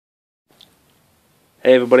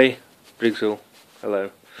Hey everybody, Briggsville, hello.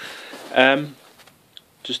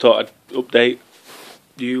 Just thought I'd update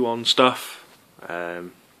you on stuff.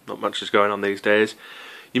 Not much is going on these days.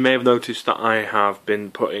 You may have noticed that I have been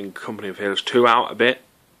putting Company of Heroes 2 out a bit.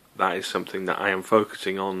 That is something that I am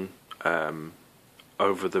focusing on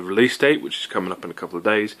over the release date, which is coming up in a couple of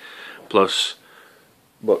days, plus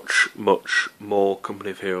much more Company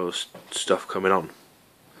of Heroes stuff coming on.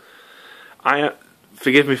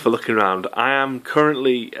 Forgive me for looking around. I am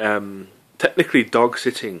currently technically dog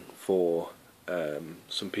sitting for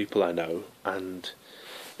some people I know, and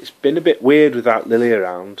it's been a bit weird without Lily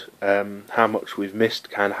around. How much we've missed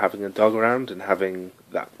kind of having a dog around and having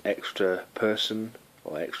that extra person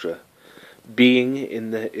or extra being in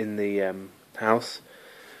the house.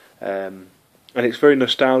 And it's very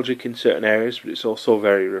nostalgic in certain areas, but it's also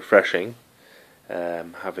very refreshing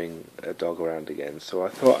having a dog around again. So I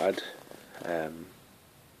thought I'd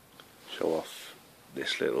show off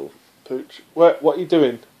this little pooch. What are you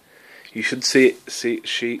doing? You should see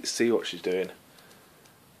what she's doing.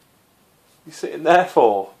 You sitting there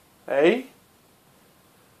for, eh?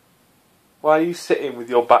 Why are you sitting with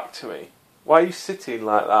your back to me? Why are you sitting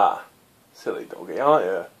like that? Silly doggy, aren't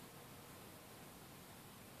you?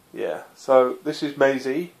 Yeah, so this is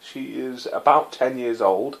Maisie. She is about 10 years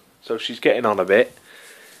old, so she's getting on a bit.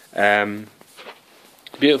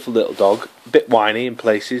 Beautiful little dog, a bit whiny in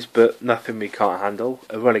places, but nothing we can't handle.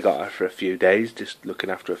 I've only got her for a few days, just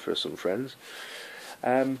looking after her for some friends.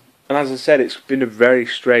 And as I said, it's been a very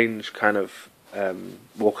strange kind of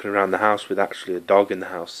walking around the house with actually a dog in the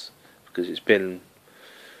house, because it's been,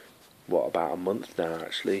 about a month now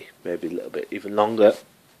actually, maybe a little bit even longer,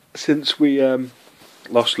 since we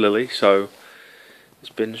lost Lily, so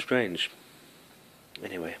it's been strange.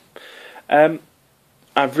 Anyway,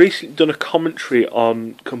 I've recently done a commentary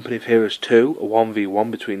on Company of Heroes 2, a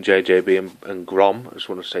 1v1 between JJB and Grom. I just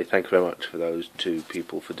want to say thank you very much for those two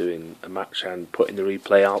people for doing a match and putting the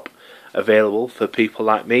replay up available for people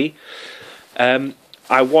like me.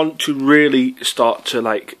 I want to really start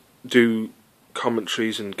to do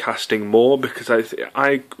commentaries and casting more, because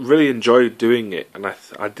I really enjoyed doing it, and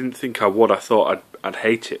I didn't think I would. I thought I'd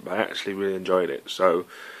hate it, but I actually really enjoyed it. So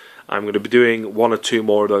I'm going to be doing one or two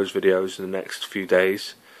more of those videos in the next few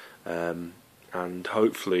days, and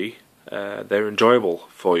hopefully they're enjoyable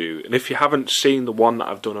for you. And if you haven't seen the one that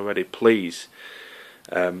I've done already, please,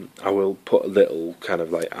 I will put a little kind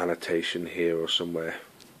of annotation here or somewhere,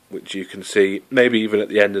 which you can see, maybe even at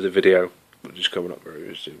the end of the video, which is coming up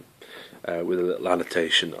very soon, with a little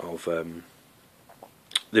annotation of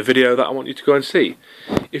the video that I want you to go and see.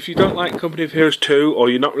 If you don't like Company of Heroes 2, or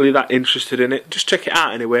you're not really that interested in it, just check it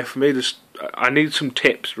out anyway for me. I need some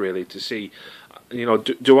tips really to see,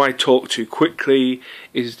 do I talk too quickly?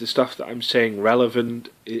 Is the stuff that I'm saying relevant?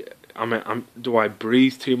 Do I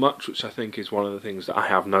breathe too much? Which I think is one of the things that I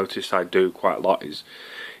have noticed I do quite a lot, is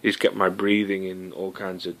get my breathing in all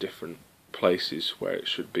kinds of different places where it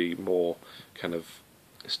should be more kind of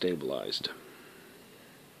stabilised.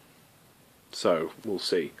 So we'll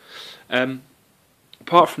see.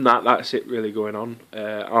 Apart from that, that's it really going on.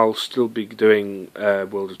 I'll still be doing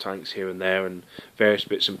World of Tanks here and there and various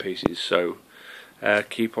bits and pieces, so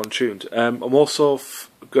keep on tuned. I'm also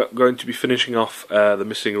going to be finishing off The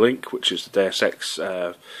Missing Link, which is the Deus Ex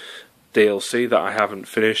DLC that I haven't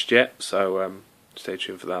finished yet, so stay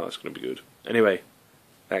tuned for that. That's going to be good. Anyway,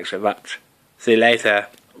 thanks very much. See you later.